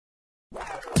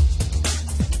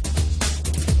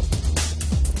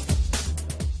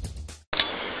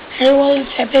Hello, it's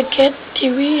Epic Kid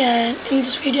TV, and in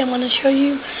this video I'm going to show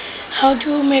you how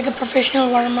to make a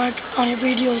professional watermark on your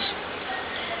videos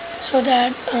so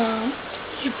that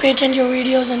you patent your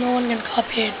videos and no one can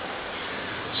copy it.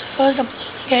 So first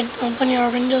open your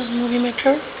Windows Movie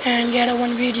Maker and get a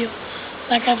one video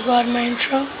like I've got my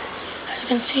intro, as you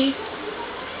can see.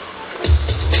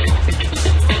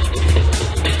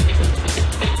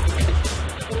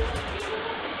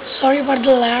 Sorry about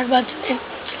the lag, but it's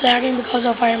lagging because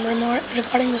of I am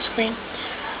recording the screen.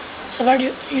 So but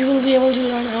you will be able to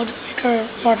learn how to make a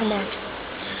watermark.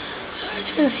 So as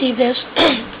you can see this,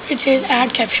 it says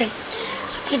add caption.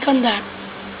 So click on that.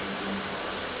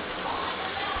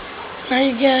 Now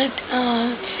you get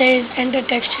it says enter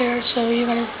text here, so you're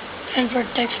gonna enter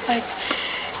text like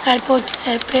I put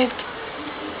Epic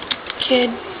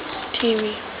Kid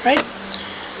TV, right?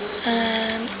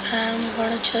 And I'm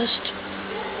gonna just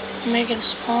make it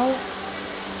small.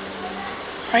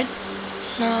 Right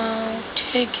now,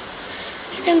 you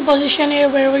can position it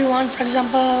wherever you want. For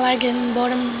example, like in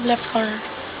bottom left corner.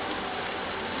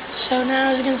 So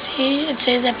now, as you can see, it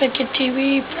says Epic Kid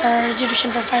TV for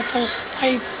resolution for 5.46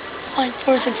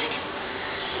 seconds.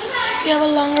 If you have a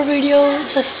longer video,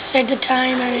 just set the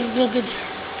time and it will be there.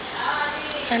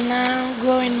 And now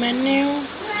go in menu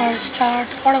or start,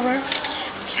 whatever.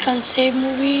 Click on save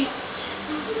movie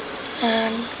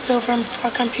and go for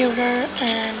computer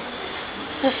and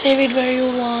just save it where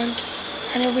you want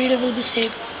and your video will be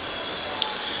saved.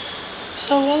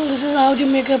 So well, this is how to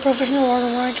make a professional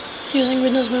watermark using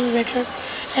Windows Movie Maker.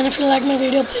 And if you like my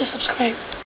video, please subscribe.